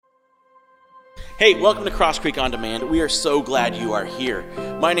Hey, welcome to Cross Creek On Demand. We are so glad you are here.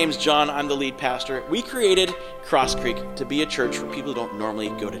 My name's John. I'm the lead pastor. We created Cross Creek to be a church for people who don't normally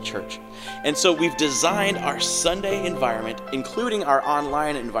go to church. And so we've designed our Sunday environment, including our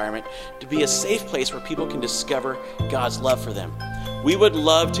online environment, to be a safe place where people can discover God's love for them. We would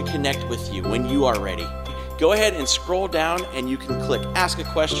love to connect with you when you are ready. Go ahead and scroll down and you can click Ask a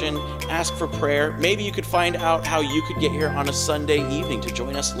Question, Ask for Prayer. Maybe you could find out how you could get here on a Sunday evening to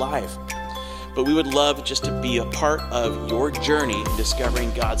join us live. But we would love just to be a part of your journey in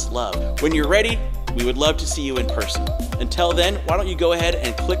discovering God's love. When you're ready, we would love to see you in person. Until then, why don't you go ahead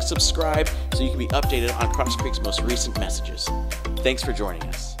and click subscribe so you can be updated on Cross Creek's most recent messages. Thanks for joining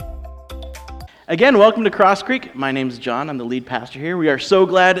us. Again, welcome to Cross Creek. My name is John. I'm the lead pastor here. We are so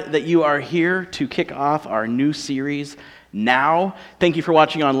glad that you are here to kick off our new series now. Thank you for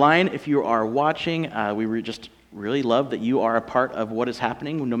watching online. If you are watching, we were just really love that you are a part of what is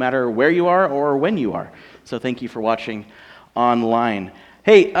happening, no matter where you are or when you are. So thank you for watching online.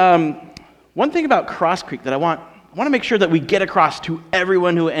 Hey, one thing about Cross Creek that I want to make sure that we get across to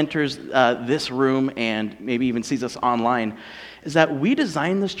everyone who enters this room and maybe even sees us online is that we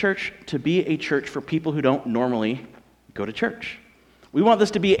designed this church to be a church for people who don't normally go to church. We want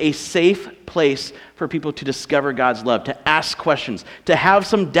this to be a safe place for people to discover God's love, to ask questions, to have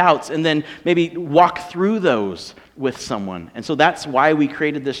some doubts, and then maybe walk through those with someone. And so that's why we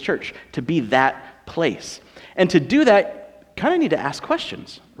created this church, to be that place. And to do that, you kind of need to ask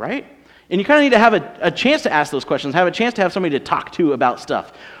questions, right? And you kind of need to have a chance to ask those questions, have a chance to have somebody to talk to about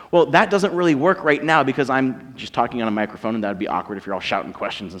stuff. Well, that doesn't really work right now because I'm just talking on a microphone, and that would be awkward if you're all shouting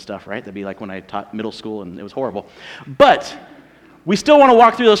questions and stuff, right? That'd be like when I taught middle school, and it was horrible. But we still want to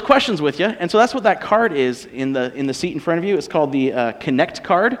walk through those questions with you, and so that's what that card is in the seat in front of you. It's called the Connect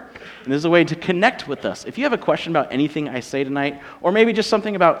card, and this is a way to connect with us. If you have a question about anything I say tonight, or maybe just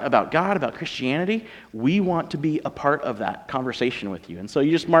something about God, about Christianity, we want to be a part of that conversation with you. And so you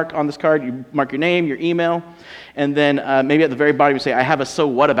just mark on this card, you mark your name, your email, and then maybe at the very bottom you say, I have a so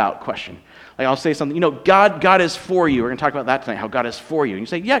what about question. Like I'll say something, God is for you. We're going to talk about that tonight, how God is for you. And you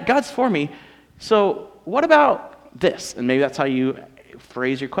say, yeah, God's for me, so what about this? And maybe that's how you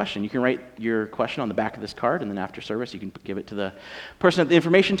phrase your question. You can write your question on the back of this card, and then after service, you can give it to the person at the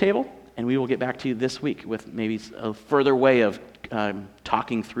information table, and we will get back to you this week with maybe a further way of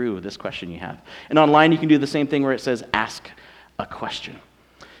talking through this question you have. And online, you can do the same thing where it says, ask a question.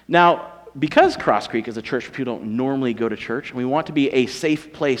 Now, because Cross Creek is a church where people don't normally go to church, and we want to be a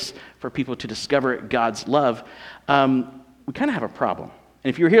safe place for people to discover God's love, we kind of have a problem. And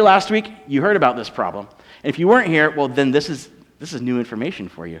if you were here last week, you heard about this problem. And if you weren't here, well, then this is new information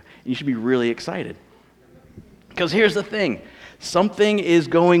for you. You should be really excited. Because here's the thing. Something is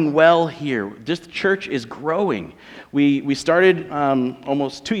going well here. This church is growing. We started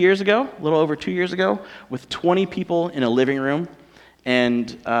almost 2 years ago, a little over 2 years ago, with 20 people in a living room.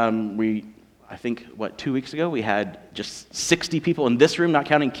 And I think, 2 weeks ago, we had just 60 people in this room, not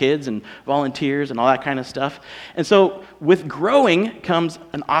counting kids and volunteers and all that kind of stuff. And so with growing comes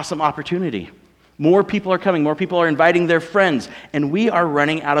an awesome opportunity. More people are coming. More people are inviting their friends. And we are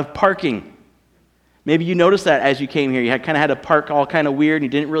running out of parking. Maybe you noticed that as you came here. You kind of had to park all kind of weird. And you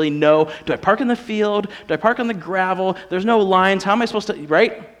didn't really know, do I park in the field? Do I park on the gravel? There's no lines. How am I supposed to,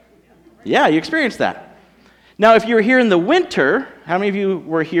 right? Yeah, you experienced that. Now, if you were here in the winter, how many of you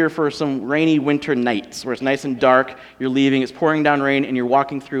were here for some rainy winter nights where it's nice and dark, you're leaving, it's pouring down rain, and you're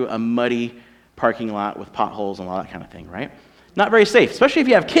walking through a muddy parking lot with potholes and all that kind of thing, right? Not very safe, especially if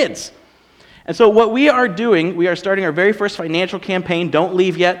you have kids. And so what we are doing, we are starting our very first financial campaign. Don't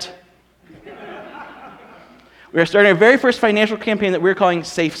leave yet. We are starting our very first financial campaign that we're calling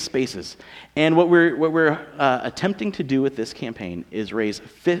Safe Spaces. And what we're attempting to do with this campaign is raise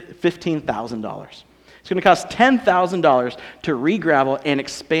 $15,000. It's going to cost $10,000 to re-gravel and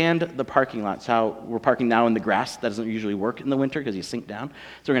expand the parking lot. That's how we're parking now in the grass. That doesn't usually work in the winter because you sink down.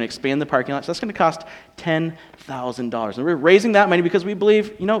 So we're going to expand the parking lot. So that's going to cost $10,000. And we're raising that money because we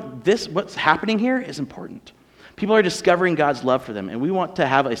believe, what's happening here is important. People are discovering God's love for them, and we want to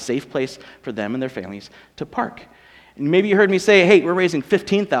have a safe place for them and their families to park. And maybe you heard me say, hey, we're raising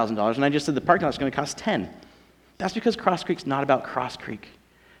 $15,000, and I just said the parking lot's going to cost $10,000. That's because Cross Creek's not about Cross Creek.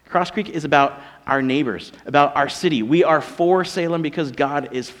 Cross Creek is about our neighbors, about our city. We are for Salem because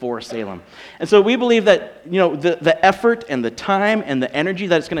God is for Salem. And so we believe that, the effort and the time and the energy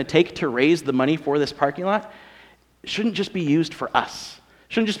that it's going to take to raise the money for this parking lot shouldn't just be used for us.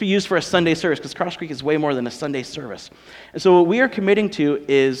 Shouldn't just be used for a Sunday service because Cross Creek is way more than a Sunday service. And so what we are committing to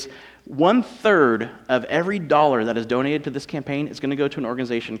is 1/3 of every dollar that is donated to this campaign is going to go to an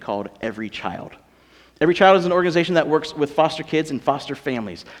organization called Every Child. Every Child is an organization that works with foster kids and foster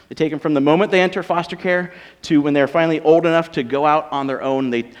families. They take them from the moment they enter foster care to when they're finally old enough to go out on their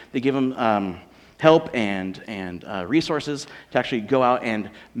own. They give them help and resources to actually go out and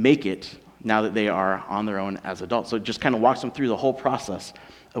make it now that they are on their own as adults. So it just kind of walks them through the whole process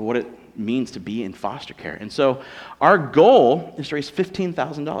of what it means to be in foster care. And so our goal is to raise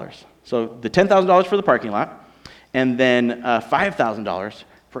 $15,000. So the $10,000 for the parking lot, and then $5,000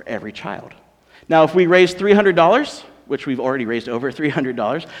 for every child. Now, if we raise $300, which we've already raised over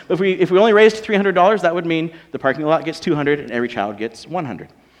 $300, but if we only raised $300, that would mean the parking lot gets $200 and every child gets $100.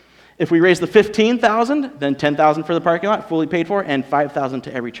 If we raise the $15,000, then $10,000 for the parking lot, fully paid for, and $5,000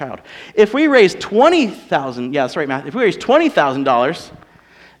 to every child. If we raise $20,000, yeah, that's right, Matt. If we raise $20,000,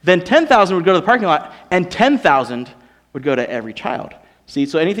 then $10,000 would go to the parking lot, and $10,000 would go to every child. See,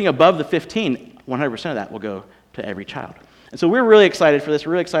 so anything above the 15, 100% of that will go to every child. And so we're really excited for this.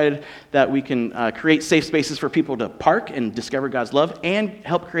 We're really excited that we can create safe spaces for people to park and discover God's love and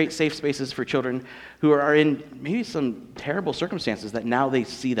help create safe spaces for children who are in maybe some terrible circumstances that now they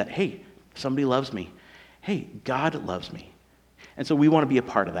see that, hey, somebody loves me. Hey, God loves me. And so we want to be a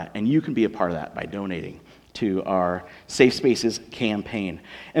part of that, and you can be a part of that by donating to our Safe Spaces campaign.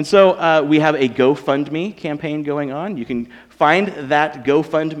 And so we have a GoFundMe campaign going on. You can find that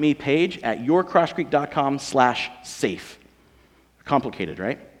GoFundMe page at yourcrosscreek.com/safe. Complicated,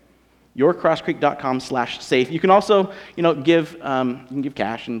 right? yourcrosscreek.com/safe. You can also, give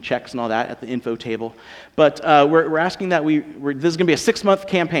cash and checks and all that at the info table. But we're asking that this is going to be a 6-month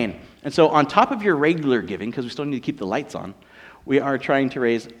campaign. And so on top of your regular giving, because we still need to keep the lights on, we are trying to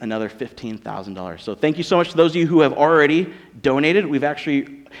raise another $15,000. So thank you so much to those of you who have already donated. We've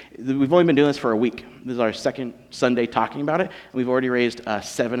only been doing this for a week. This is our second Sunday talking about it, and we've already raised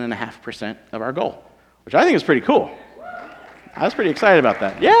 7.5% of our goal, which I think is pretty cool. I was pretty excited about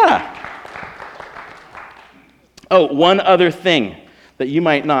that. Yeah. Oh, one other thing that you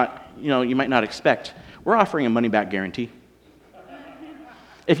might not expect. We're offering a money-back guarantee.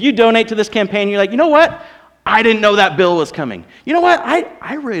 If you donate to this campaign, you're like, you know what? I didn't know that bill was coming. You know what?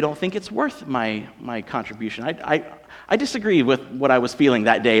 I really don't think it's worth my contribution. I disagree with what I was feeling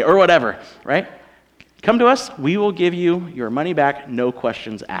that day or whatever, right? Come to us. We will give you your money back, no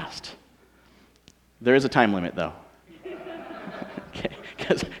questions asked. There is a time limit, though.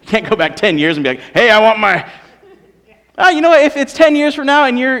 Because you can't go back 10 years and be like, hey, I want my... you know what? If it's 10 years from now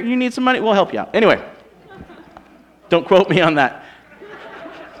and you need some money, we'll help you out. Anyway, don't quote me on that.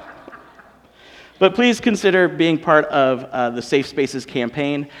 But please consider being part of the Safe Spaces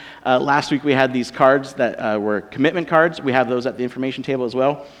campaign. Last week we had these cards that were commitment cards. We have those at the information table as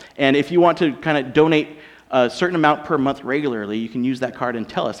well. And if you want to kind of donate a certain amount per month regularly, you can use that card and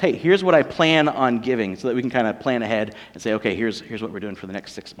tell us, hey, here's what I plan on giving, so that we can kind of plan ahead and say, okay, here's what we're doing for the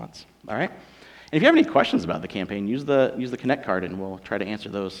next 6 months. All right? And if you have any questions about the campaign, use the Connect card, and we'll try to answer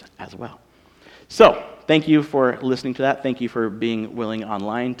those as well. So, thank you for listening to that. Thank you for being willing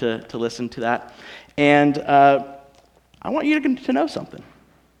online to listen to that. And I want you to know something.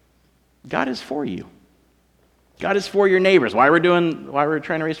 God is for you. God is for your neighbors. Why we're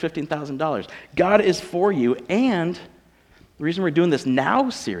trying to raise $15,000. God is for you, and the reason we're doing this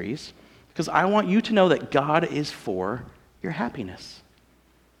Now series, because I want you to know that God is for your happiness.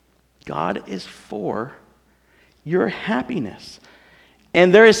 God is for your happiness.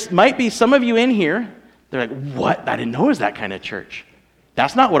 And might be some of you in here, they're like, what? I didn't know it was that kind of church.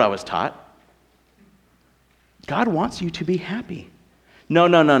 That's not what I was taught. God wants you to be happy. No.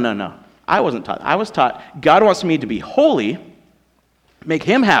 I wasn't taught. I was taught God wants me to be holy, make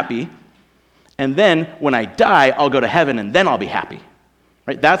him happy, and then when I die, I'll go to heaven and then I'll be happy.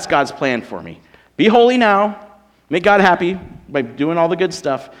 Right? That's God's plan for me. Be holy now, make God happy by doing all the good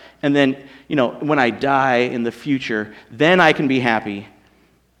stuff, and then, when I die in the future, then I can be happy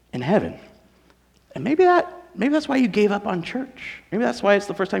in heaven. And maybe that's why you gave up on church. Maybe that's why it's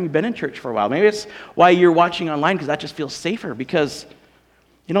the first time you've been in church for a while. Maybe it's why you're watching online, because that just feels safer. Because,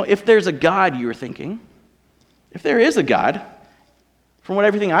 if there's a God, you were thinking, if there is a God, from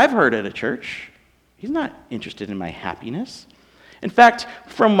everything I've heard at a church, he's not interested in my happiness. In fact,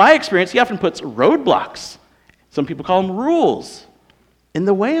 from my experience, he often puts roadblocks. Some people call them rules in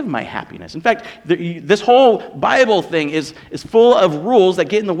the way of my happiness. In fact, this whole Bible thing is full of rules that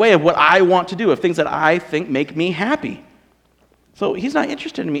get in the way of what I want to do, of things that I think make me happy. So he's not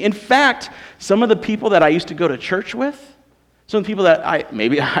interested in me. In fact, some of the people that I used to go to church with, some of the people that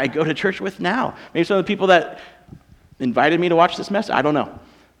I go to church with now, maybe some of the people that invited me to watch this message, I don't know.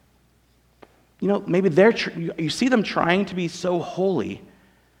 Maybe you see them trying to be so holy,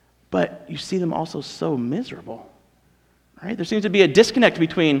 but you see them also so miserable. Right? There seems to be a disconnect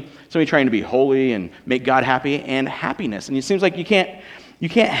between somebody trying to be holy and make God happy and happiness. And it seems like you can't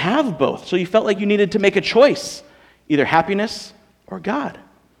have both. So you felt like you needed to make a choice, either happiness or God.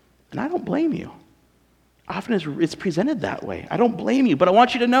 And I don't blame you. Often it's presented that way. I don't blame you, but I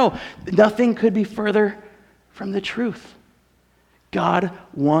want you to know nothing could be further from the truth. God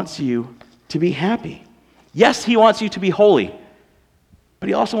wants you to be happy. Yes, he wants you to be holy, but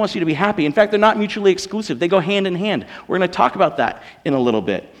he also wants you to be happy. In fact, they're not mutually exclusive. They go hand in hand. We're going to talk about that in a little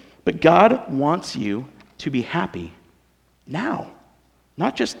bit. But God wants you to be happy now.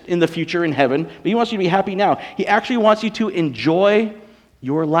 Not just in the future in heaven, but he wants you to be happy now. He actually wants you to enjoy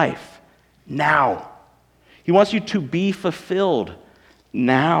your life now. He wants you to be fulfilled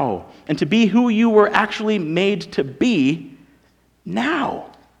now and to be who you were actually made to be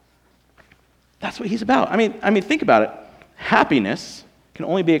now. That's what he's about. I mean, think about it. Happiness can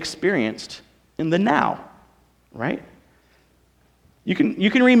only be experienced in the now, right? You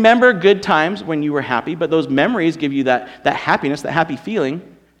can remember good times when you were happy, but those memories give you that happiness, that happy feeling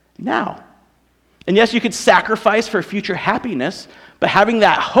now. And yes, you could sacrifice for future happiness, but having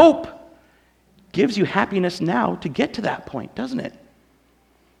that hope gives you happiness now to get to that point, doesn't it?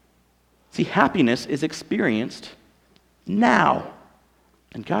 See, happiness is experienced now.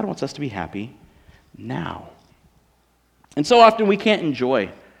 And God wants us to be happy now. And so often we can't enjoy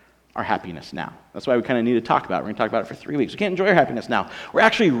our happiness now. That's why we kind of need to talk about it. We're going to talk about it for 3 weeks. We can't enjoy our happiness now. We're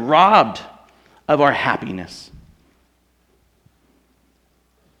actually robbed of our happiness.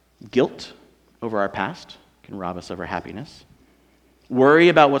 Guilt over our past can rob us of our happiness. Worry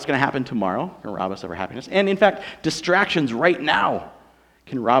about what's going to happen tomorrow can rob us of our happiness. And in fact, distractions right now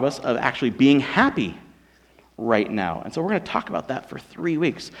can rob us of actually being happy right now. And so we're going to talk about that for 3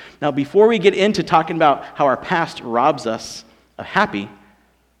 weeks. Now, before we get into talking about how our past robs us of happy,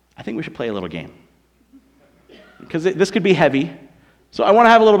 I think we should play a little game. Because this could be heavy. So I want to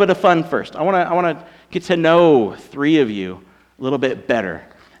have a little bit of fun first. I want to get to know 3 of you a little bit better.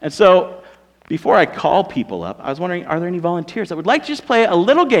 And so before I call people up, I was wondering, are there any volunteers that would like to just play a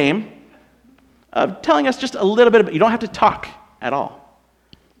little game of telling us just a little bit about, you don't have to talk at all.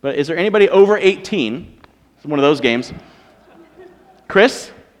 But is there anybody over 18? It's one of those games.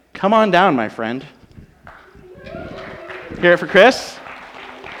 Chris, come on down, my friend. Hear it for Chris.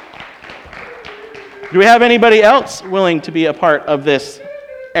 Do we have anybody else willing to be a part of this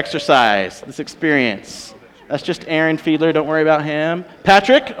exercise, this experience? That's just Aaron Fiedler. Don't worry about him.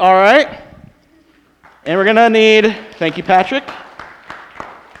 Patrick, all right. And we're going to need, thank you, Patrick.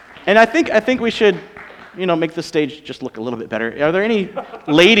 And I think we should, make the stage just look a little bit better. Are there any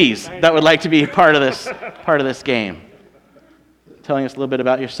ladies that would like to be part of this game? Telling us a little bit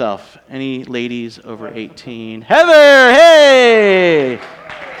about yourself. Any ladies over 18? Heather, hey!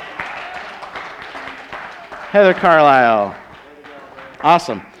 Heather Carlisle.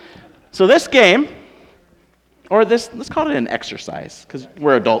 Awesome. So this game, let's call it an exercise, because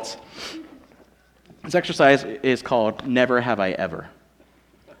we're adults. This exercise is called Never Have I Ever.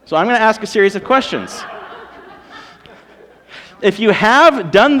 So I'm going to ask a series of questions. If you have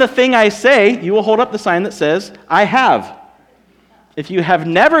done the thing I say, you will hold up the sign that says, I have. If you have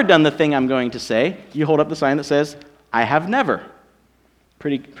never done the thing I'm going to say, you hold up the sign that says, I have never.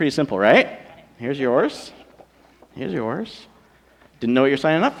 Pretty simple, right? Here's yours. Here's yours. Didn't know what you're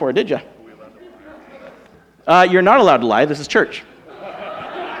signing up for, did you? You're not allowed to lie. This is church.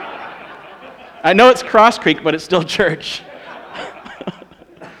 I know it's Cross Creek, but it's still church.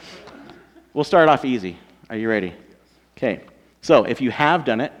 We'll start off easy. Are you ready? Okay. So if you have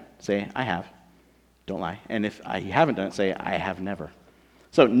done it, say, I have. Don't lie. And if you haven't done it, say, I have never.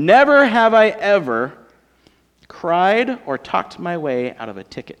 So never have I ever cried or talked my way out of a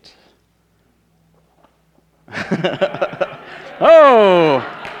ticket. Oh!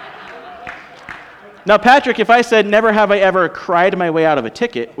 Now, Patrick, if I said, never have I ever cried my way out of a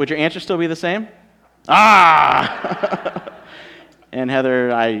ticket, would your answer still be the same? Ah! And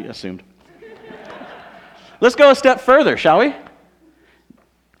Heather, I assumed. Let's go a step further, shall we?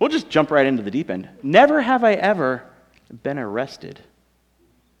 We'll just jump right into the deep end. Never have I ever been arrested.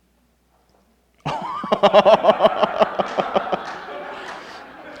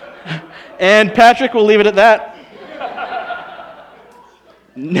 And Patrick, we'll leave it at that.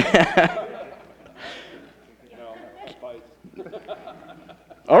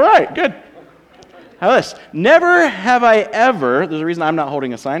 All right, good. How about this? Never have I ever, there's a reason I'm not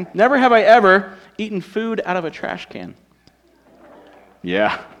holding a sign, never have I ever eaten food out of a trash can.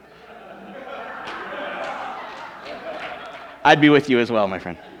 Yeah. I'd be with you as well, my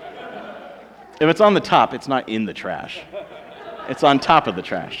friend. If it's on the top, it's not in the trash. It's on top of the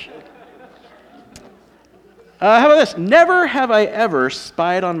trash. How about this? Never have I ever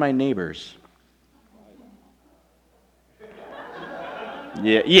spied on my neighbors.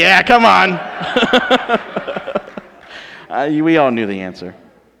 Yeah, come on. We all knew the answer.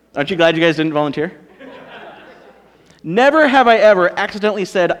 Aren't you glad you guys didn't volunteer? Never have I ever accidentally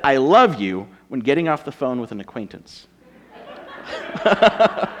said, I love you, when getting off the phone with an acquaintance.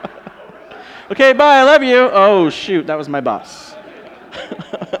 Okay, bye, I love you. Oh, shoot, that was my boss.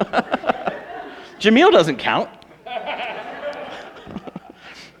 Jamil doesn't count.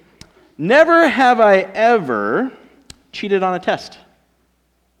 Never have I ever cheated on a test.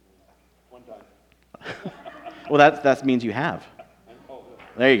 One time. Well, that means you have.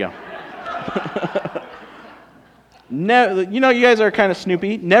 There you go. You guys are kind of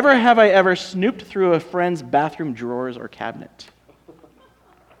snoopy. Never have I ever snooped through a friend's bathroom drawers or cabinet.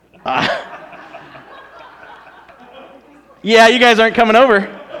 Yeah, you guys aren't coming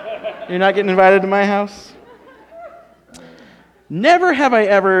over. You're not getting invited to my house. Never have I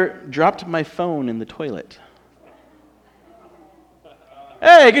ever dropped my phone in the toilet.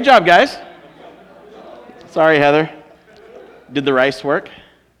 Hey, good job, guys. Sorry, Heather. Did the rice work?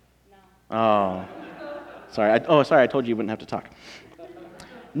 No. Oh. Sorry, I told you you wouldn't have to talk.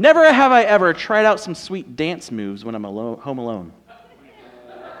 Never have I ever tried out some sweet dance moves when I'm home alone.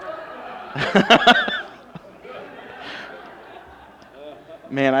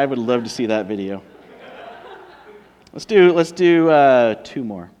 Man, I would love to see that video. Let's do 2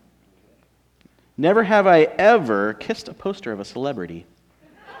 more. Never have I ever kissed a poster of a celebrity.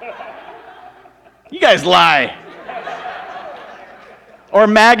 You guys lie. Or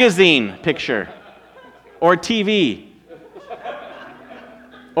magazine picture. Or TV.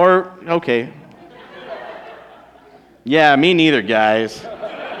 Or, okay. Yeah, me neither, guys.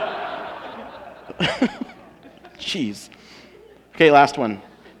 Jeez. Okay, last one.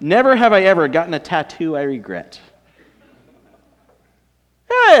 Never have I ever gotten a tattoo I regret.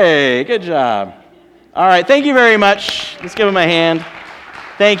 Hey, good job. All right, thank you very much. Let's give them a hand.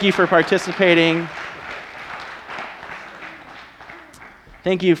 Thank you for participating.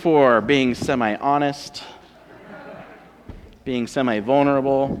 Thank you for being semi-honest, being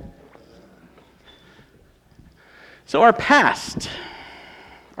semi-vulnerable. So our past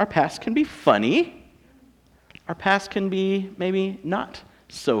can be funny. Our past can be maybe not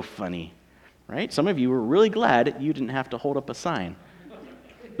so funny, right? Some of you were really glad you didn't have to hold up a sign.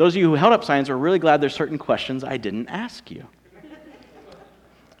 Those of you who held up signs were really glad there's certain questions I didn't ask you,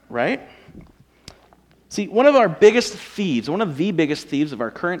 right? See, one of the biggest thieves of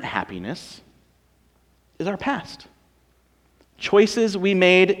our current happiness is our past. Choices we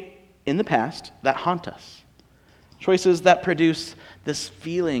made in the past that haunt us. Choices that produce this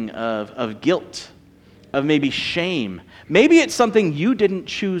feeling of guilt, of maybe shame. Maybe it's something you didn't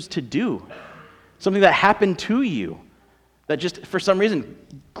choose to do, something that happened to you that just, for some reason,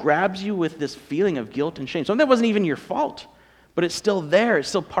 grabs you with this feeling of guilt and shame. Something that wasn't even your fault, but it's still there. It's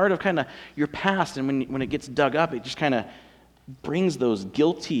still part of kind of your past, and when it gets dug up, it just kind of brings those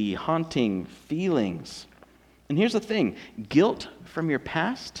guilty, haunting feelings. And here's the thing. Guilt from your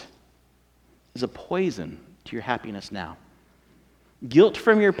past is a poison to your happiness now. Guilt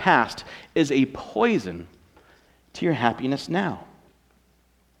from your past is a poison to your happiness now.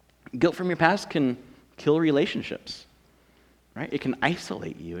 Guilt from your past can kill relationships, right? It can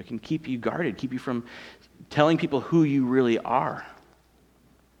isolate you. It can keep you guarded, keep you from telling people who you really are.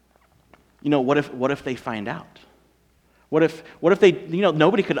 You know, what if they find out? What if they,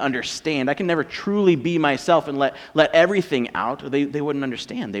 nobody could understand. I can never truly be myself and let everything out. They wouldn't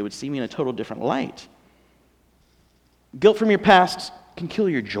understand. They would see me in a total different light. Guilt from your past can kill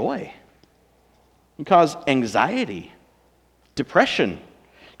your joy. It can cause anxiety, depression.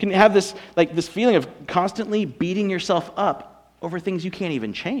 It can have this feeling of constantly beating yourself up over things you can't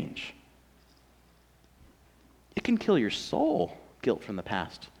even change. It can kill your soul, guilt from the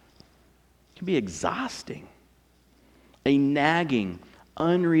past. It can be exhausting. A nagging,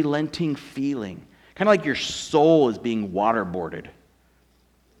 unrelenting feeling. Kind of like your soul is being waterboarded.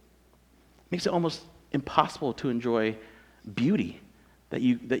 Makes it almost impossible to enjoy beauty that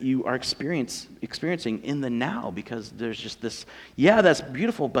you are experiencing in the now, because there's just this, yeah, that's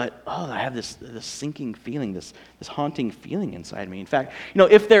beautiful, but I have this sinking feeling, this haunting feeling inside me. In fact,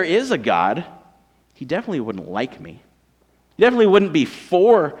 if there is a God, he definitely wouldn't like me. He definitely wouldn't be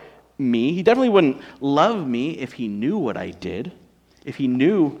for me. He definitely wouldn't love me if he knew what I did, if he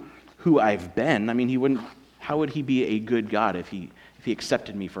knew who I've been. I mean, how would he be a good God if he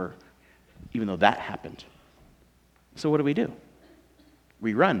accepted me for, even though that happened? So what do?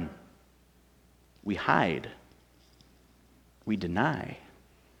 We run. We hide. We deny.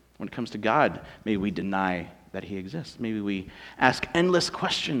 When it comes to God, may we deny that he exists. Maybe we ask endless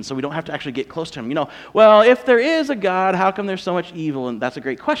questions so we don't have to actually get close to him. Well, if there is a God, how come there's so much evil? And that's a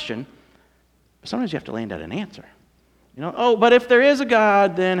great question. But sometimes you have to land at an answer. But if there is a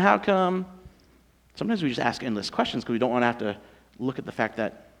God, then how come? Sometimes we just ask endless questions because we don't want to have to look at the fact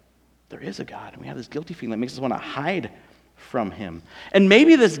that there is a God. And we have this guilty feeling that makes us want to hide from him. And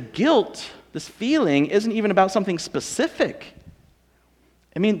maybe this guilt, this feeling, isn't even about something specific.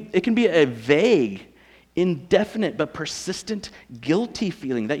 It can be a vague, indefinite, but persistent guilty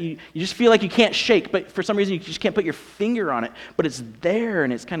feeling that you just feel like you can't shake, but for some reason you just can't put your finger on it, but it's there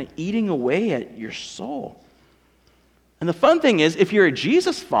and it's kind of eating away at your soul. And the fun thing is, if you're a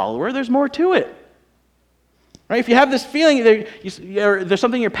Jesus follower, there's more to it. Right? If you have this feeling, there's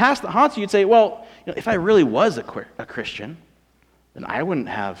something in your past that haunts you, you'd say, well, if I really was a Christian, then I wouldn't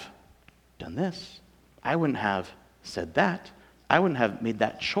have done this. I wouldn't have said that. I wouldn't have made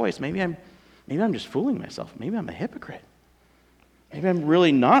that choice. Maybe I'm just fooling myself. Maybe I'm a hypocrite. Maybe I'm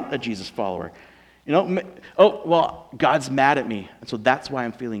really not a Jesus follower. God's mad at me, and so that's why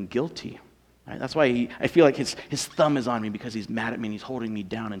I'm feeling guilty. Right? That's why I feel like his thumb is on me because he's mad at me and he's holding me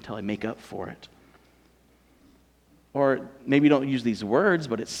down until I make up for it. Or maybe you don't use these words,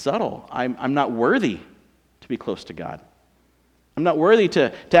 but it's subtle. I'm not worthy to be close to God. I'm not worthy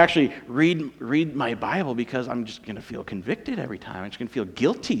to actually read my Bible because I'm just going to feel convicted every time. I'm just going to feel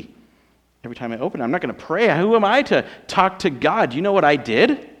guilty every time I open it. I'm not going to pray. Who am I to talk to God? Do you know what I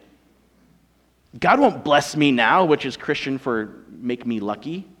did? God won't bless me now, which is Christian for make me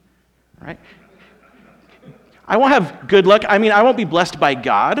lucky, right? I won't have good luck. I won't be blessed by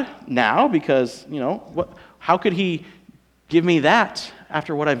God now because, how could he give me that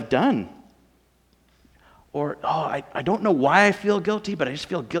after what I've done? Or, I don't know why I feel guilty, but I just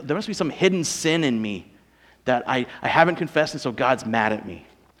feel guilty. There must be some hidden sin in me that I haven't confessed, and so God's mad at me.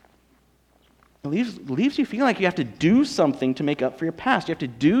 It leaves you feeling like you have to do something to make up for your past. You have to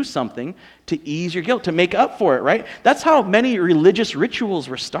do something to ease your guilt, to make up for it, right? That's how many religious rituals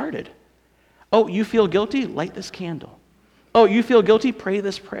were started. Oh, you feel guilty? Light this candle. Oh, you feel guilty? Pray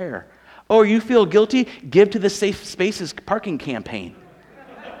this prayer. Oh, you feel guilty? Give to the Safe Spaces parking campaign.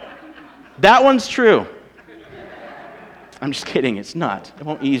 That one's true. I'm just kidding, it's not. It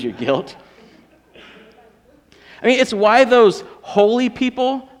won't ease your guilt. It's why those holy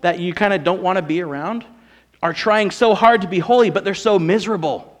people that you kind of don't want to be around are trying so hard to be holy, but they're so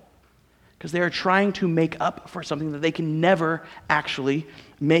miserable. Because they are trying to make up for something that they can never actually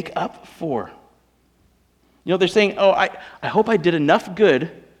make up for. They're saying, I hope I did enough good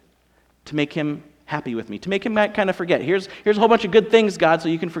to make him happy with me, to make him kind of forget. Here's a whole bunch of good things, God, so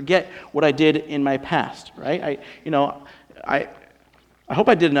you can forget what I did in my past, right? I hope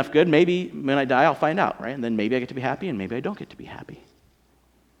I did enough good. Maybe when I die, I'll find out, right? And then maybe I get to be happy, and maybe I don't get to be happy.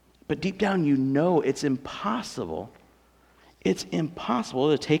 But deep down, it's impossible. It's impossible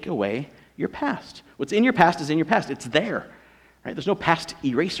to take away your past. What's in your past is in your past. It's there, right? There's no past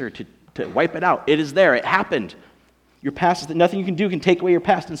eraser to wipe it out. It is there. It happened. Your past is nothing you can do can take away your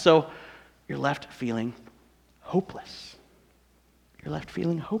past, and so you're left feeling hopeless. You're left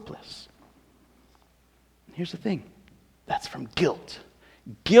feeling hopeless. And here's the thing. That's from guilt.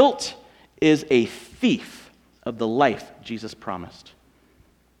 Guilt is a thief of the life Jesus promised.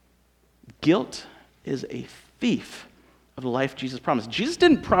 Guilt is a thief of the life Jesus promised. Jesus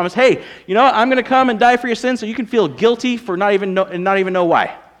didn't promise, hey, I'm going to come and die for your sins so you can feel guilty for not even know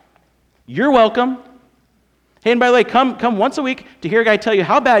why. You're welcome. Hey, and by the way, come once a week to hear a guy tell you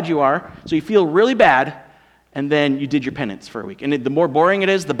how bad you are so you feel really bad, and then you did your penance for a week. And the more boring it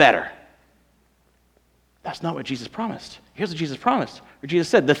is, the better. That's not what Jesus promised. Here's what Jesus promised. Where Jesus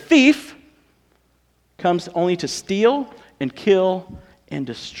said, the thief comes only to steal and kill and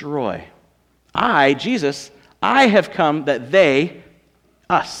destroy. I, Jesus, I have come that they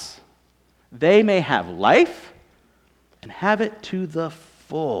may have life and have it to the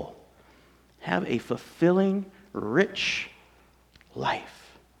full. Have a fulfilling, rich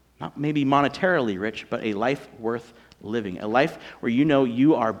life. Not maybe monetarily rich, but a life worth living. A life where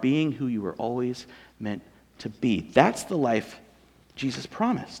you are being who you were always meant to be. That's the life Jesus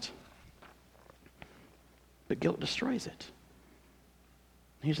promised. But guilt destroys it.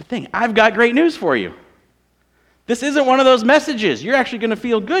 Here's the thing. I've got great news for you. This isn't one of those messages. You're actually going to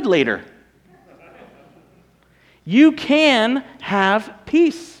feel good later. You can have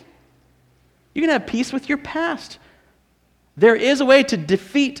peace. You can have peace with your past. There is a way to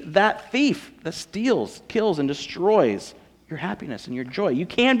defeat that thief that steals, kills, and destroys your happiness and your joy. You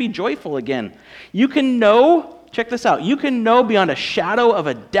can be joyful again. You can know, check this out, you can know beyond a shadow of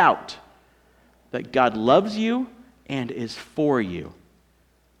a doubt that God loves you and is for you.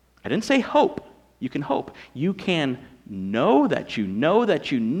 I didn't say hope. You can hope. You can know that you know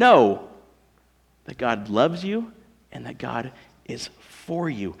that you know that God loves you and that God is for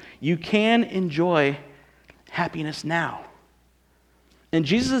you. You can enjoy happiness now. And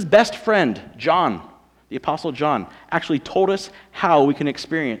Jesus' best friend, John, the Apostle John, actually told us how we can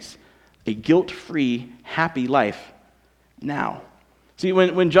experience a guilt-free, happy life now. See,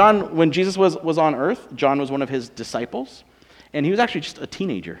 when Jesus was on earth, John was one of his disciples, and he was actually just a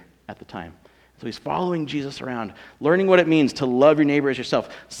teenager at the time. So he's following Jesus around, learning what it means to love your neighbor as yourself,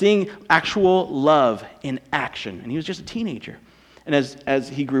 seeing actual love in action. And he was just a teenager. And as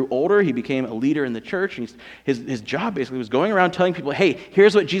he grew older, he became a leader in the church. And his job basically was going around telling people, hey,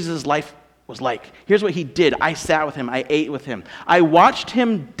 here's what Jesus' life was like. Here's what he did. I sat with him. I ate with him. I watched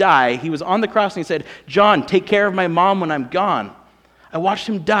him die. He was on the cross and he said, John, take care of my mom when I'm gone. I watched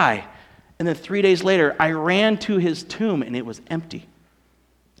him die. And then 3 days later, I ran to his tomb and it was empty.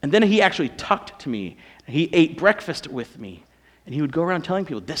 And then he actually talked to me. He ate breakfast with me. And he would go around telling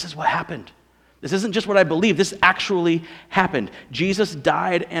people, this is what happened. This isn't just what I believe. This actually happened. Jesus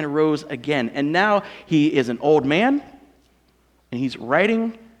died and rose again. And now he is an old man, and he's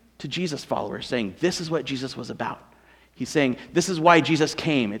writing to Jesus followers saying, this is what Jesus was about. He's saying, this is why Jesus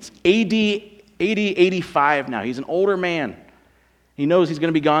came. It's AD 85 now. He's an older man. He knows he's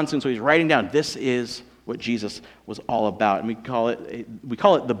going to be gone soon, so he's writing down, this is what Jesus was all about. And we call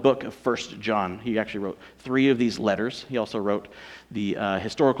it the book of 1 John. He actually wrote 3 of these letters. He also wrote the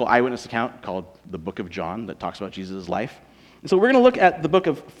historical eyewitness account called the Book of John that talks about Jesus' life. And so we're going to look at the book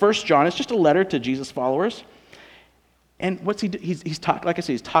of 1 John. It's just a letter to Jesus' followers. And what's he do? He's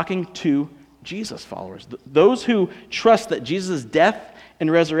talking to Jesus' followers, those who trust that Jesus' death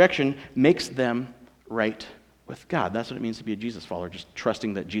and resurrection makes them right with God. That's what it means to be a Jesus follower, just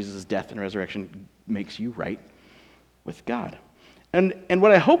trusting that Jesus' death and resurrection makes you right with God. And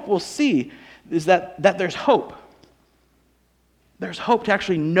what I hope we'll see is that there's hope. There's hope to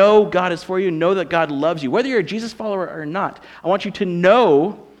actually know God is for you, know that God loves you. Whether you're a Jesus follower or not, I want you to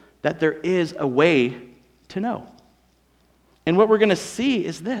know that there is a way to know. And what we're going to see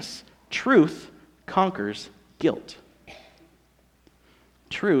is this: truth conquers guilt.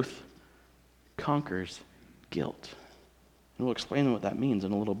 Truth conquers guilt. And we'll explain what that means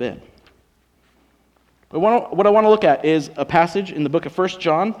in a little bit. But what I want to look at is a passage in the book of 1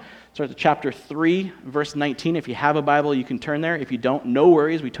 John. Starts at chapter 3, verse 19. If you have a Bible, you can turn there. If you don't, no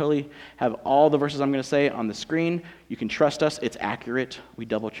worries. We totally have all the verses I'm going to say on the screen. You can trust us. It's accurate. We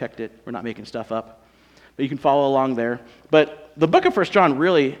double-checked it. We're not making stuff up. But you can follow along there. But the book of 1 John,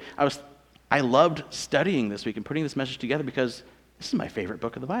 really, I loved studying this week and putting this message together because this is my favorite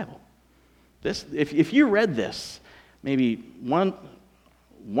book of the Bible. If you read this, maybe once,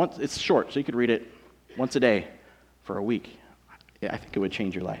 it's short, so you could read it once a day for a week. I think it would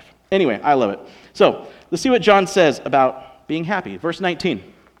change your life. Anyway, I love it. So, let's see what John says about being happy. Verse 19.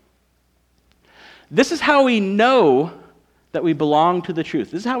 This is how we know that we belong to the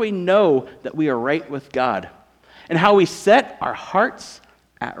truth. This is how we know that we are right with God, and how we set our hearts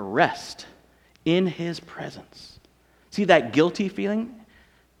at rest in His presence. See that guilty feeling?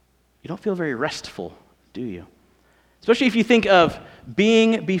 You don't feel very restful, do you? Especially if you think of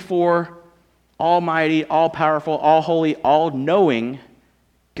being before Almighty, all-powerful, all-holy, all-knowing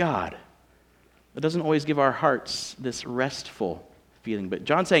God. That doesn't always give our hearts this restful feeling. But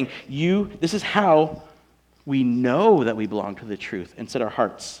John's saying, this is how we know that we belong to the truth and set our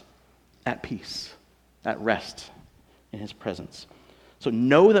hearts at peace, at rest in His presence. So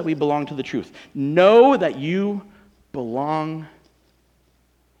know that we belong to the truth. Know that you belong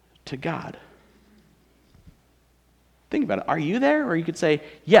to God. Think about it. Are you there? Or you could say,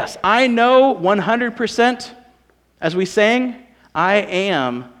 yes, I know 100%, as we sang, I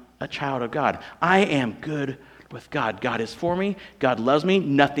am a child of God. I am good with God. God is for me. God loves me.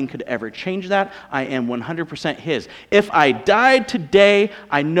 Nothing could ever change that. I am 100% His. If I died today,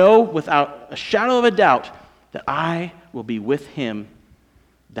 I know without a shadow of a doubt that I will be with Him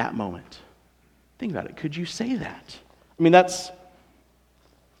that moment. Think about it. Could you say that? I mean,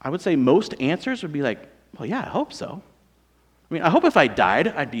 I would say most answers would be like, well, yeah, I hope so. I mean, I hope if I died,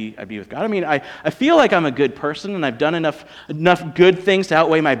 I'd be with God. I mean, I feel like I'm a good person, and I've done enough good things to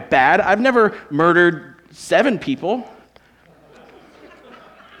outweigh my bad. I've never murdered 7 people.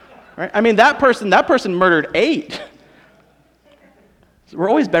 Right? I mean, that person murdered 8. So we're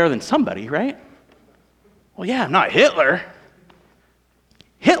always better than somebody, right? Well, yeah, I'm not Hitler.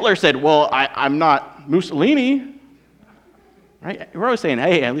 Hitler said, well, I'm not Mussolini. Right? We're always saying,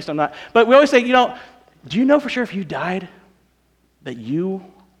 hey, at least I'm not. But we always say, do you know for sure if you died that you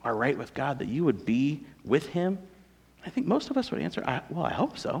are right with God, that you would be with Him? I think most of us would answer, well, I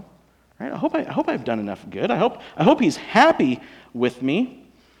hope so. right? I hope I've done enough good. I hope he's happy with me.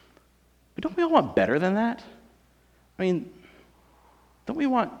 But don't we all want better than that? I mean, don't we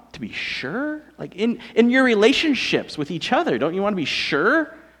want to be sure? Like in your relationships with each other, don't you want to be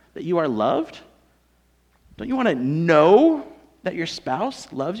sure that you are loved? Don't you want to know that your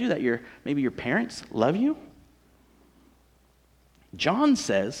spouse loves you, that maybe your parents love you? John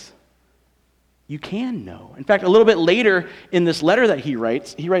says you can know. In fact, a little bit later in this letter that he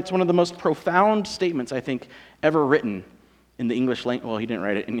writes one of the most profound statements, I think, ever written in the English language. Well, he didn't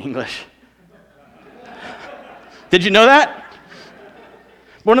write it in English. Did you know that?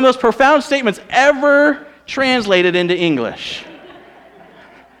 One of the most profound statements ever translated into English.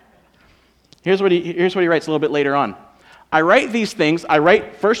 Here's what he writes a little bit later on. I write these things, I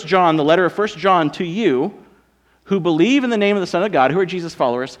write 1 John, the letter of 1 John to you, who believe in the name of the Son of God, who are Jesus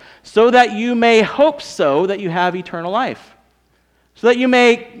followers, so that you may hope so that you have eternal life. So that you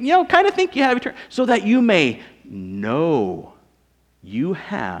may, kind of think you have eternal, so that you may know you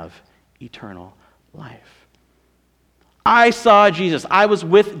have eternal life. I saw Jesus. I was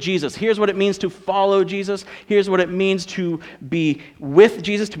with Jesus. Here's what it means to follow Jesus. Here's what it means to be with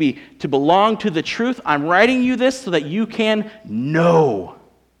Jesus, to belong to the truth. I'm writing you this so that you can know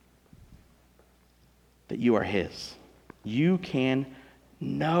that you are his. You can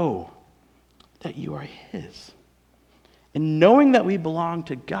know that you are his. And knowing that we belong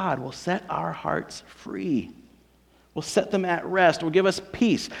to God will set our hearts free. Will set them at rest, will give us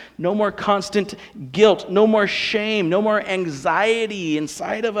peace. No more constant guilt, no more shame, no more anxiety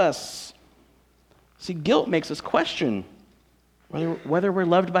inside of us. See, guilt makes us question whether we're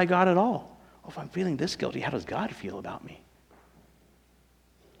loved by God at all. Oh, if I'm feeling this guilty, how does God feel about me?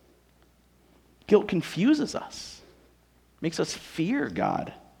 Guilt confuses us, makes us fear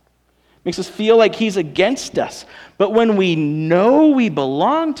God, makes us feel like he's against us. But when we know we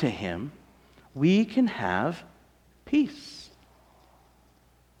belong to him, we can have peace.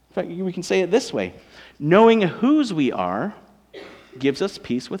 In fact, we can say it this way. Knowing whose we are gives us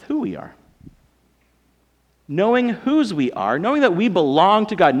peace with who we are. Knowing whose we are, knowing that we belong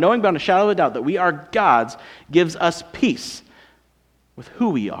to God, knowing beyond a shadow of a doubt that we are God's, gives us peace with who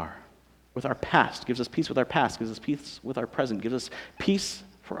we are, with our past, gives us peace with our past, gives us peace with our present, gives us peace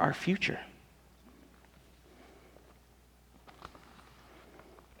for our future.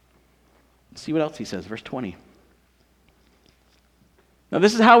 Let's see what else he says, verse 20. Now,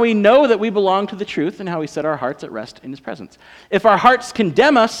 this is how we know that we belong to the truth and how we set our hearts at rest in his presence. If our hearts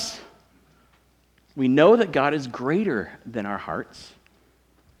condemn us, we know that God is greater than our hearts,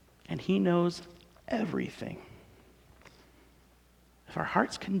 and he knows everything. If our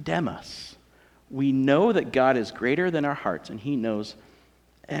hearts condemn us, we know that God is greater than our hearts, and he knows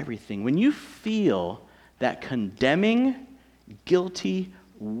everything. When you feel that condemning, guilty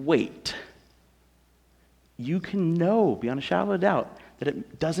weight, you can know beyond a shadow of a doubt that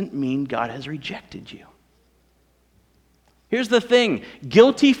it doesn't mean God has rejected you. Here's the thing.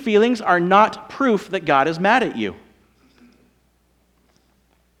 Guilty feelings are not proof that God is mad at you.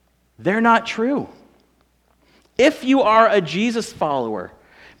 They're not true. If you are a Jesus follower,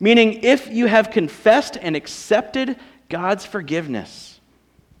 meaning if you have confessed and accepted God's forgiveness,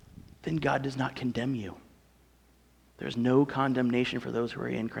 then God does not condemn you. There's no condemnation for those who are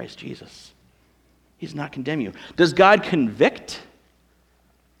in Christ Jesus. He does not condemn you. Does God convict?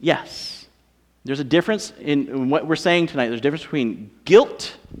 Yes. There's a difference in what we're saying tonight. There's a difference between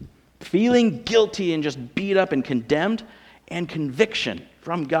guilt, feeling guilty and just beat up and condemned, and conviction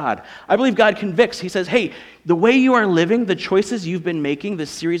from God. I believe God convicts. He says, hey, the way you are living, the choices you've been making, the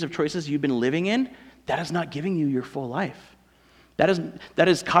series of choices you've been living in, that is not giving you your full life. That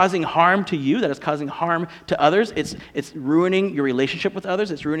is causing harm to you. That is causing harm to others. It's ruining your relationship with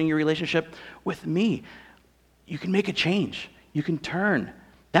others. It's ruining your relationship with me. You can make a change. You can turn.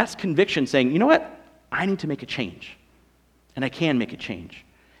 That's conviction saying, you know what? I need to make a change. And I can make a change.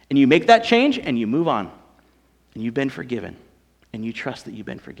 And you make that change and you move on. And you've been forgiven. And you trust that you've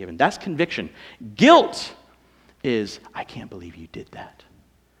been forgiven. That's conviction. Guilt is, I can't believe you did that.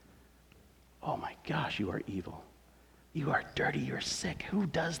 Oh my gosh, you are evil. You are dirty, you're sick. Who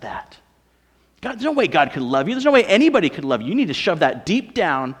does that? God, there's no way God could love you. There's no way anybody could love you. You need to shove that deep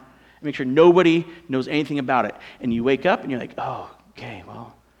down and make sure nobody knows anything about it. And you wake up and you're like, oh, okay,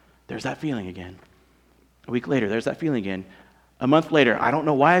 well, there's that feeling again. A week later, there's that feeling again. A month later, I don't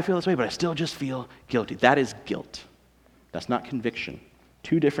know why I feel this way, but I still just feel guilty. That is guilt. That's not conviction.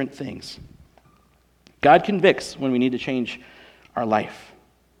 Two different things. God convicts when we need to change our life,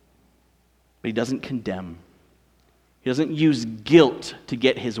 but he doesn't condemn. He doesn't use guilt to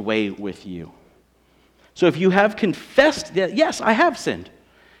get his way with you. So if you have confessed that, yes, I have sinned.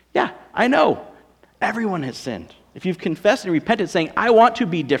 Yeah, I know. Everyone has sinned. If you've confessed and repented saying, I want to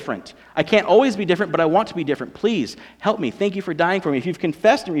be different. I can't always be different, but I want to be different. Please help me. Thank you for dying for me. If you've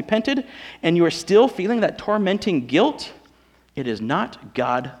confessed and repented and you are still feeling that tormenting guilt, it is not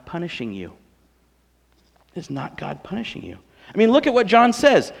God punishing you. It is not God punishing you. I mean, look at what John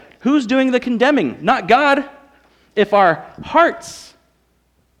says. Who's doing the condemning? Not God. If our hearts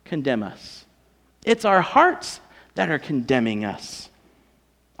condemn us, it's our hearts that are condemning us.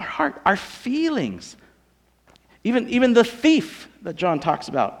 Our heart, our feelings. Even the thief that John talks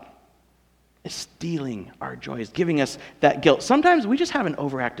about is stealing our joys, giving us that guilt. Sometimes we just have an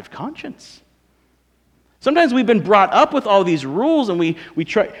overactive conscience. Sometimes we've been brought up with all these rules and we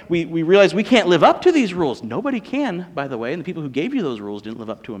realize we can't live up to these rules. Nobody can, by the way, and the people who gave you those rules didn't live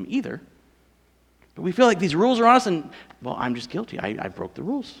up to them either. But we feel like these rules are on us and, well, I'm just guilty. I broke the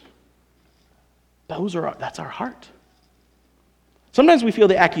rules. That's our heart. Sometimes we feel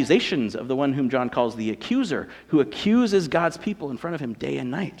the accusations of the one whom John calls the accuser, who accuses God's people in front of him day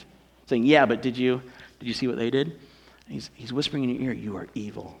and night, saying, yeah, but did you see what they did? He's whispering in your ear, you are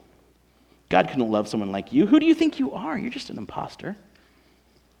evil. God couldn't love someone like you. Who do you think you are? You're just an imposter.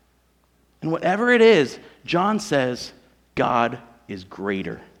 And whatever it is, John says, God is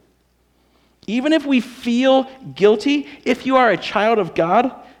greater. Even if we feel guilty, if you are a child of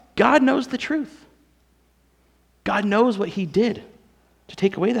God, God knows the truth. God knows what he did to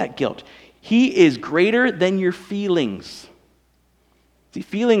take away that guilt. He is greater than your feelings. See,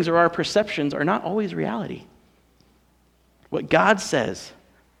 feelings or our perceptions are not always reality. What God says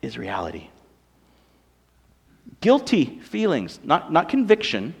is reality. Guilty feelings, not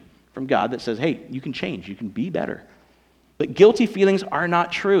conviction from God that says, hey, you can change, you can be better. But guilty feelings are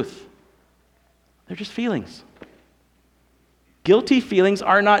not truth. They're just feelings. Guilty feelings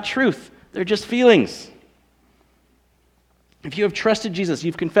are not truth. They're just feelings. If you have trusted Jesus,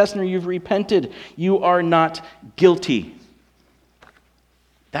 you've confessed and you've repented, you are not guilty.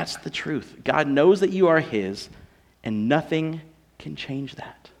 That's the truth. God knows that you are his, and nothing can change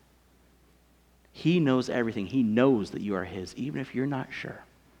that. He knows everything. He knows that you are his, even if you're not sure.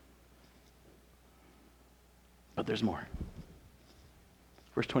 But there's more.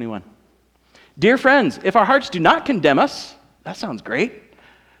 Verse 21. Dear friends, if our hearts do not condemn us, that sounds great.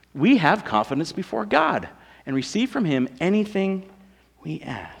 We have confidence before God and receive from him anything we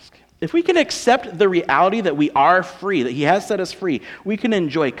ask. If we can accept the reality that we are free, that he has set us free, we can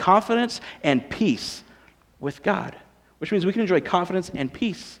enjoy confidence and peace with God, which means we can enjoy confidence and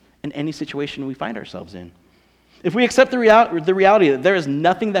peace in any situation we find ourselves in. If we accept the reality that there is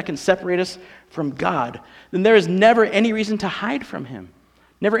nothing that can separate us from God, then there is never any reason to hide from him,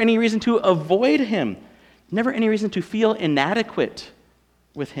 never any reason to avoid him, never any reason to feel inadequate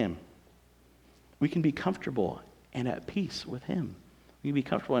with him. We can be comfortable and at peace with him. We can be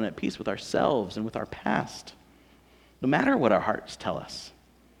comfortable and at peace with ourselves and with our past, no matter what our hearts tell us.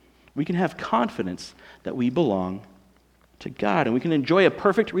 We can have confidence that we belong to God, and we can enjoy a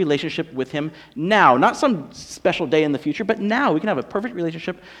perfect relationship with him now. Not some special day in the future, but now. We can have a perfect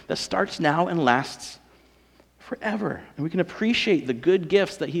relationship that starts now and lasts forever. And we can appreciate the good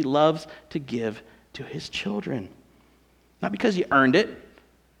gifts that he loves to give to his children. Not because you earned it,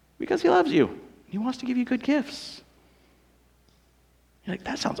 because he loves you. He wants to give you good gifts. You're like,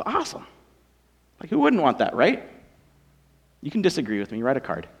 that sounds awesome. Like, who wouldn't want that, right? You can disagree with me. Write a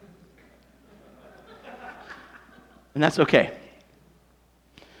card. And that's okay.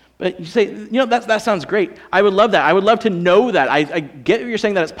 But you say, that sounds great. I would love that. I would love to know that. I get what you're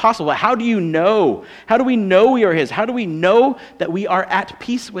saying, that it's possible. But how do you know? How do we know we are his? How do we know that we are at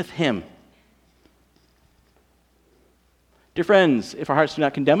peace with him? Dear friends, if our hearts do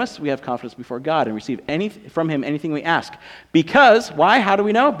not condemn us, we have confidence before God and receive from him anything we ask. Because, why? How do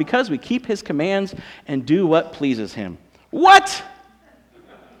we know? Because we keep his commands and do what pleases him. What?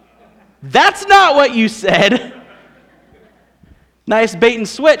 That's not what you said. Nice bait and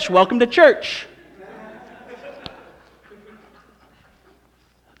switch. Welcome to church.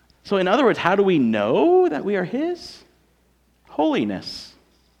 So in other words, how do we know that we are his? Holiness.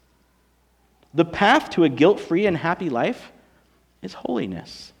 The path to a guilt-free and happy life is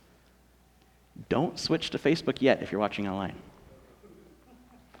holiness. Don't switch to Facebook yet if you're watching online,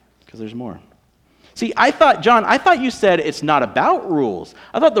 because there's more. See, John, I thought you said it's not about rules.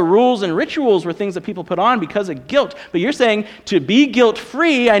 I thought the rules and rituals were things that people put on because of guilt. But you're saying to be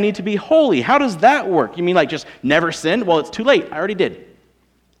guilt-free, I need to be holy. How does that work? You mean like just never sin? Well, it's too late. I already did.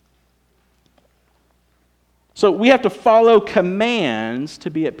 So we have to follow commands to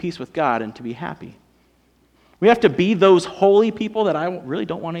be at peace with God and to be happy. We have to be those holy people that I really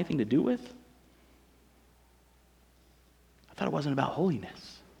don't want anything to do with. I thought it wasn't about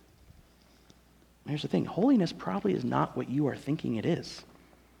holiness. Here's the thing. Holiness probably is not what you are thinking it is.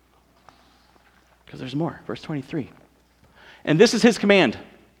 Because there's more. Verse 23. And this is his command.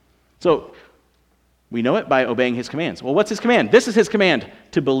 So we know it by obeying his commands. Well, what's his command? This is his command.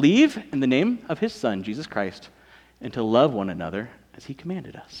 To believe in the name of his Son, Jesus Christ, and to love one another as he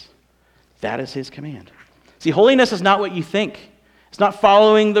commanded us. That is his command. See, holiness is not what you think. It's not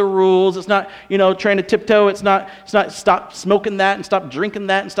following the rules. It's not, trying to tiptoe. It's not stop smoking that and stop drinking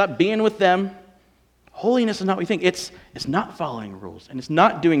that and stop being with them. Holiness is not what you think. It's not following rules, and it's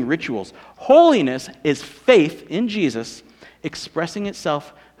not doing rituals. Holiness is faith in Jesus expressing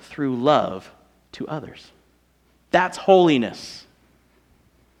itself through love to others. That's holiness.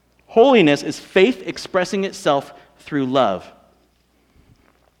 Holiness is faith expressing itself through love.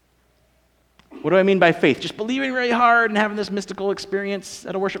 What do I mean by faith? Just believing really hard and having this mystical experience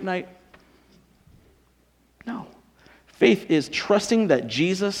at a worship night? No. Faith is trusting that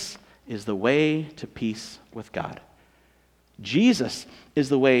Jesus is the way to peace with God. Jesus is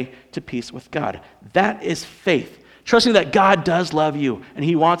the way to peace with God. That is faith. Trusting that God does love you and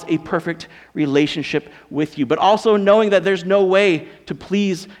he wants a perfect relationship with you, but also knowing that there's no way to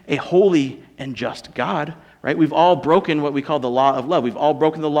please a holy and just God, right? We've all broken what we call the law of love. We've all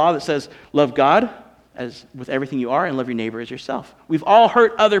broken the law that says love God as with everything you are and love your neighbor as yourself. We've all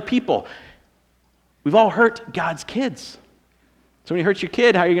hurt other people. We've all hurt God's kids. So when you hurt your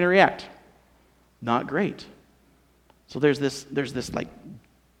kid, how are you going to react? Not great. So there's this like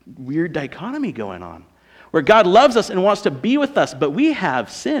weird dichotomy going on where God loves us and wants to be with us, but we have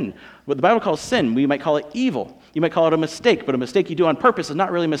sin. What the Bible calls sin, we might call it evil. You might call it a mistake, but a mistake you do on purpose is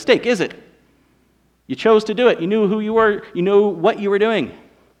not really a mistake, is it? You chose to do it. You knew who you were. You knew what you were doing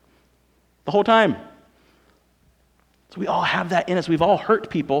the whole time. So we all have that in us. We've all hurt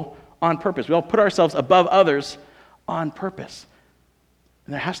people on purpose. We all put ourselves above others on purpose.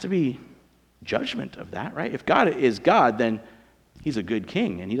 And there has to be judgment of that, right? If God is God, then he's a good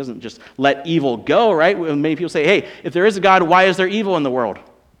king, and he doesn't just let evil go, right? Many people say, hey, if there is a God, why is there evil in the world?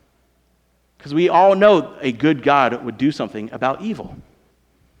 Because we all know a good God would do something about evil.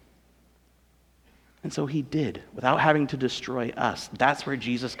 And so he did, without having to destroy us. That's where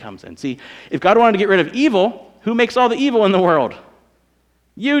Jesus comes in. See, if God wanted to get rid of evil, who makes all the evil in the world?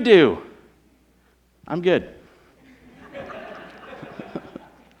 You do. I'm good.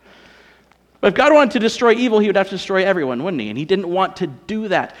 But if God wanted to destroy evil, he would have to destroy everyone, wouldn't he? And he didn't want to do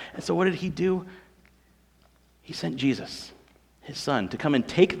that. And so what did he do? He sent Jesus, his son, to come and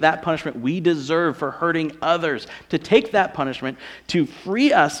take that punishment we deserve for hurting others, to take that punishment, to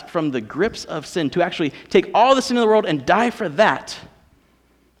free us from the grips of sin, to actually take all the sin in the world and die for that,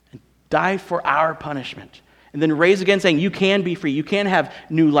 and die for our punishment. And then raise again saying, you can be free, you can have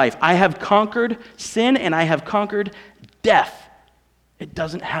new life. I have conquered sin and I have conquered death. It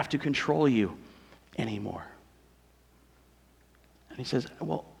doesn't have to control you anymore. And he says,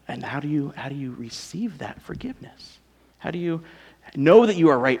 well, and how do you receive that forgiveness? How do you know that you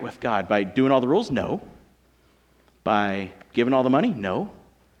are right with God? By doing all the rules? No. By giving all the money? No.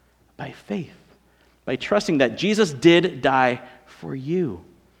 By faith. By trusting that Jesus did die for you.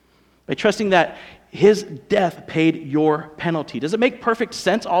 By trusting that his death paid your penalty. Does it make perfect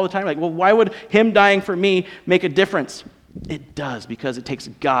sense all the time? Like, well, why would him dying for me make a difference? It does, because it takes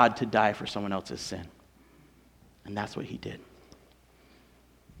God to die for someone else's sin. And that's what he did.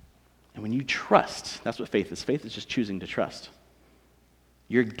 And when you trust, that's what faith is. Faith is just choosing to trust.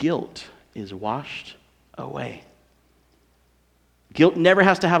 Your guilt is washed away. Guilt never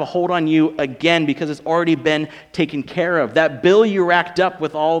has to have a hold on you again because it's already been taken care of. That bill you racked up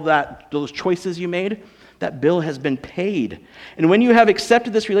with all those choices you made, that bill has been paid. And when you have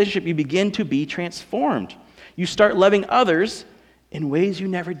accepted this relationship, you begin to be transformed. You start loving others in ways you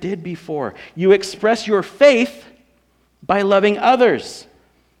never did before. You express your faith by loving others.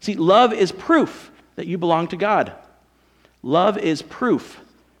 See, love is proof that you belong to God. Love is proof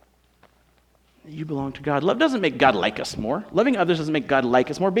that you belong to God. Love doesn't make God like us more. Loving others doesn't make God like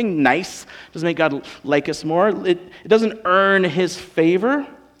us more. Being nice doesn't make God like us more. It doesn't earn his favor.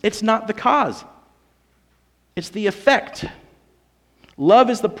 It's not the cause. It's the effect.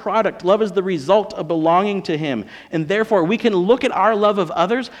 Love is the product. Love is the result of belonging to him. And therefore, we can look at our love of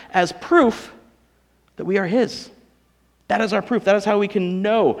others as proof that we are his. That is our proof. That is how we can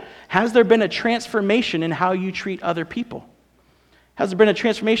know. Has there been a transformation in how you treat other people? Has there been a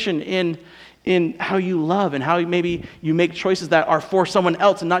transformation in how you love and how maybe you make choices that are for someone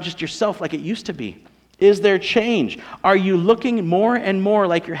else and not just yourself like it used to be? Is there change? Are you looking more and more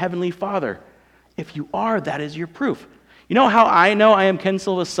like your heavenly Father? If you are, that is your proof. You know how I know I am Ken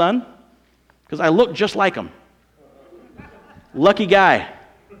Silva's son? Because I look just like him. Lucky guy.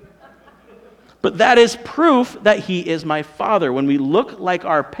 But that is proof that he is my father. When we look like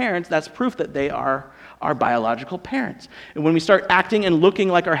our parents, that's proof that they are our biological parents. And when we start acting and looking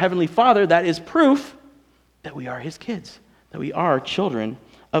like our heavenly Father, that is proof that we are his kids, that we are children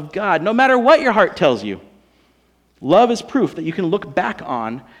of God. No matter what your heart tells you, love is proof that you can look back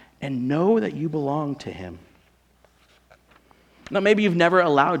on and know that you belong to him. Now, maybe you've never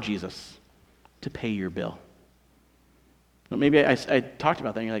allowed Jesus to pay your bill. Now, maybe I talked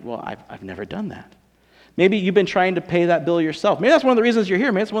about that, and you're like, well, I've never done that. Maybe you've been trying to pay that bill yourself. Maybe that's one of the reasons you're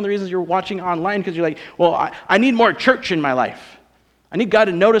here. Maybe that's one of the reasons you're watching online, because you're like, well, I need more church in my life. I need God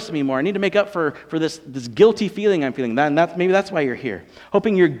to notice me more. I need to make up for this guilty feeling I'm feeling. Maybe that's why you're here.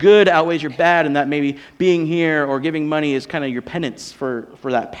 Hoping your good outweighs your bad, and that maybe being here or giving money is kind of your penance for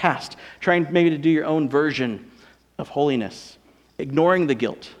that past. Trying maybe to do your own version of holiness. Ignoring the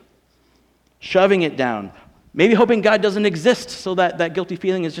guilt. Shoving it down. Maybe hoping God doesn't exist, so that guilty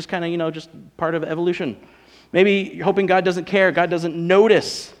feeling is just kind of, just part of evolution. Maybe you're hoping God doesn't care, God doesn't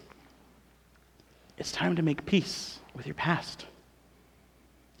notice. It's time to make peace with your past.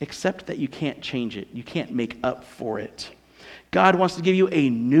 Accept that you can't change it. You can't make up for it. God wants to give you a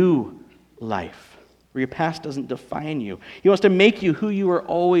new life where your past doesn't define you. He wants to make you who you were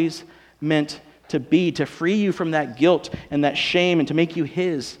always meant to be, to free you from that guilt and that shame, and to make you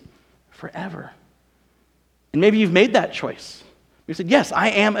his forever. And maybe you've made that choice. You said, yes, I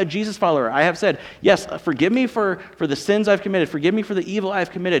am a Jesus follower. I have said, yes, forgive me for the sins I've committed. Forgive me for the evil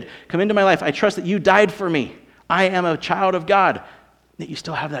I've committed. Come into my life. I trust that you died for me. I am a child of God. That you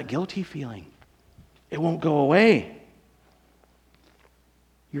still have that guilty feeling. It won't go away.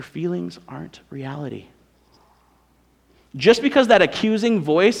 Your feelings aren't reality. Just because that accusing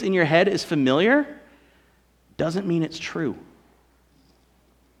voice in your head is familiar doesn't mean it's true.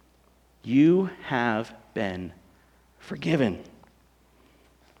 You have been forgiven.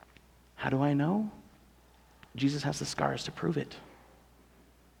 How do I know? Jesus has the scars to prove it.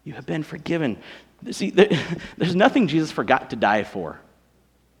 You have been forgiven. See, there's nothing Jesus forgot to die for.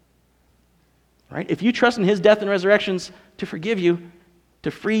 Right? If you trust in his death and resurrections to forgive you, to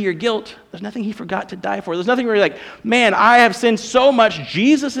free your guilt, there's nothing he forgot to die for. There's nothing where you're like, man, I have sinned so much,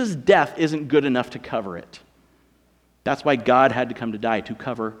 Jesus' death isn't good enough to cover it. That's why God had to come to die, to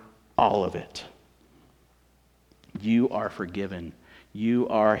cover all of it. You are forgiven. You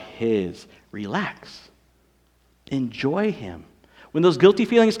are his. Relax. Enjoy him. When those guilty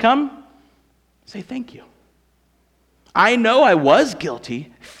feelings come, say thank you. I know I was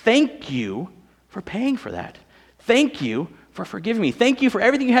guilty. Thank you for paying for that. Thank you for forgiving me. Thank you for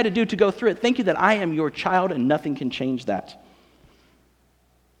everything you had to do to go through it. Thank you that I am your child and nothing can change that.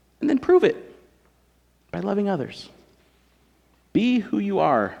 And then prove it by loving others. Be who you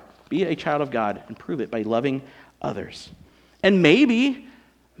are. Be a child of God and prove it by loving others. And maybe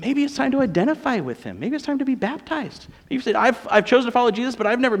it's time to identify with him. Maybe it's time to be baptized. Maybe you said, I've chosen to follow Jesus, but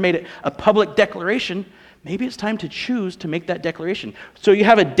I've never made it a public declaration. Maybe it's time to choose to make that declaration. So you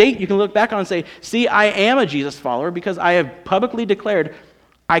have a date you can look back on and say, see, I am a Jesus follower because I have publicly declared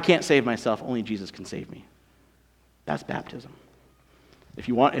I can't save myself, only Jesus can save me. That's baptism.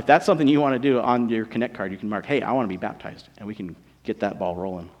 If that's something you want to do on your Connect card, you can mark, hey, I want to be baptized, and we can get that ball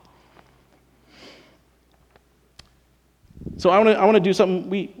rolling. So I want to do something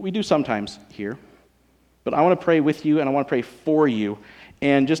we do sometimes here, but I want to pray with you and I want to pray for you.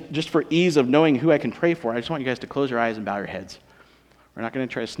 And just for ease of knowing who I can pray for, I just want you guys to close your eyes and bow your heads. We're not going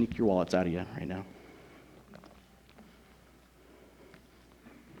to try to sneak your wallets out of you right now.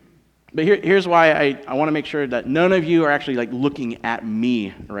 But here's why I want to make sure that none of you are actually like looking at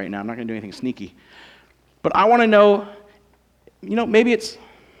me right now. I'm not going to do anything sneaky. But I want to know,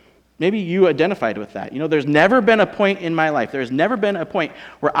 maybe you identified with that. There's never been a point in my life, there's never been a point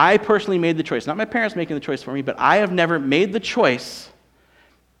where I personally made the choice, not my parents making the choice for me, but I have never made the choice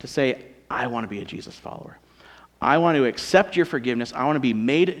to say, I want to be a Jesus follower. I want to accept your forgiveness. I want to be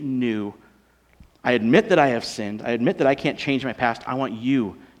made new. I admit that I have sinned. I admit that I can't change my past. I want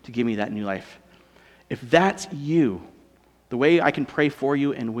you to give me that new life. If that's you, the way I can pray for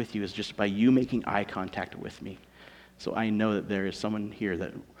you and with you is just by you making eye contact with me. So I know that there is someone here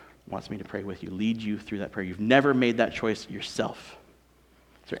that wants me to pray with you, lead you through that prayer. You've never made that choice yourself.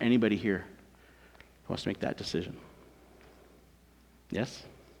 Is there anybody here who wants to make that decision? Yes?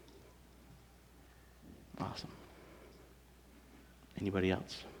 Awesome. Anybody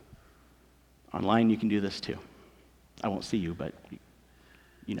else? Online, you can do this too. I won't see you, but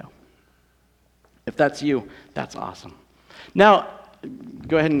you know. If that's you, that's awesome. Now,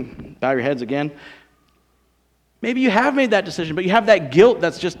 go ahead and bow your heads again. Maybe you have made that decision, but you have that guilt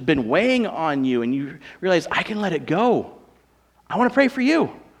that's just been weighing on you, and you realize, I can let it go. I want to pray for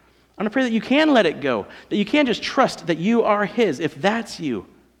you. I want to pray that you can let it go, that you can just trust that you are His. If that's you,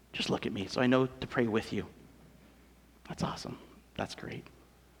 just look at me so I know to pray with you. That's awesome. That's great.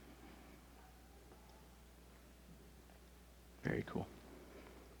 Very cool.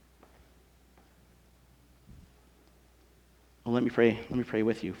 Well, let me pray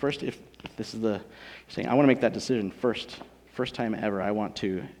with you. First, if this is you're saying, I want to make that decision first time ever, I want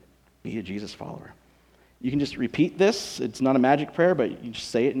to be a Jesus follower. You can just repeat this. It's not a magic prayer, but you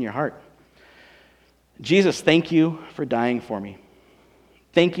just say it in your heart. Jesus, thank you for dying for me.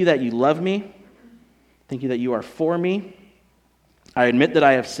 Thank you that you love me. Thank you that you are for me. I admit that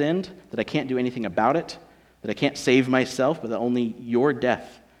I have sinned, that I can't do anything about it, that I can't save myself, but that only your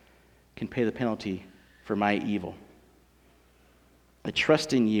death can pay the penalty for my evil. I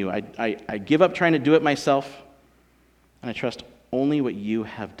trust in you. I give up trying to do it myself, and I trust only what you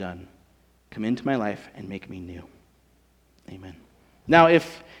have done. Come into my life and make me new. Amen. Now,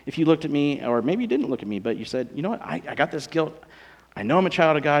 if you looked at me, or maybe you didn't look at me, but you said, you know what, I got this guilt. I know I'm a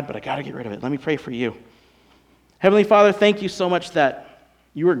child of God, but I got to get rid of it. Let me pray for you. Heavenly Father, thank you so much that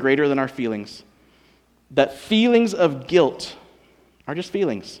you are greater than our feelings, that feelings of guilt are just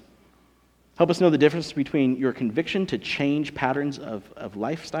feelings. Help us know the difference between your conviction to change patterns of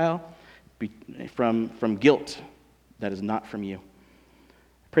lifestyle from guilt that is not from you.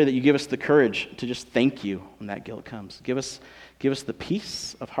 I pray that you give us the courage to just thank you when that guilt comes. Give us the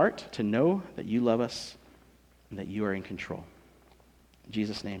peace of heart to know that you love us and that you are in control. In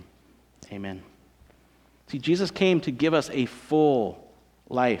Jesus' name, amen. See, Jesus came to give us a full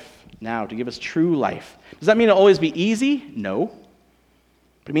life now, to give us true life. Does that mean it'll always be easy? No.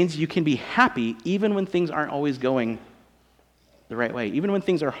 But it means you can be happy even when things aren't always going the right way. Even when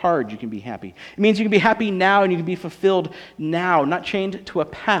things are hard, you can be happy. It means you can be happy now and you can be fulfilled now, not chained to a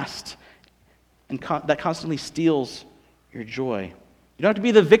past and that constantly steals your joy. You don't have to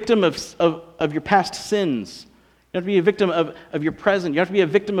be the victim of your past sins. You don't have to be a victim of your present. You don't have to be a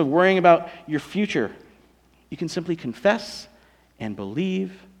victim of worrying about your future. You can simply confess and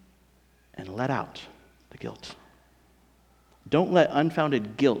believe and let out the guilt. Don't let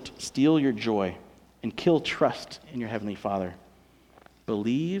unfounded guilt steal your joy and kill trust in your Heavenly Father.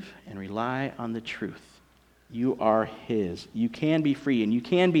 Believe and rely on the truth. You are His. You can be free and you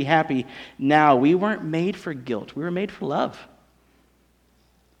can be happy now. We weren't made for guilt. We were made for love.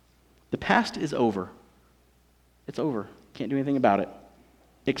 The past is over. It's over. Can't do anything about it.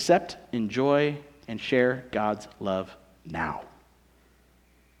 Accept, enjoy, and share God's love now.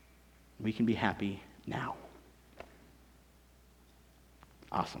 We can be happy now.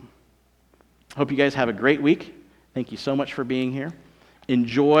 Awesome. Hope you guys have a great week. Thank you so much for being here.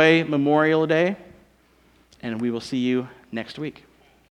 Enjoy Memorial Day, and we will see you next week.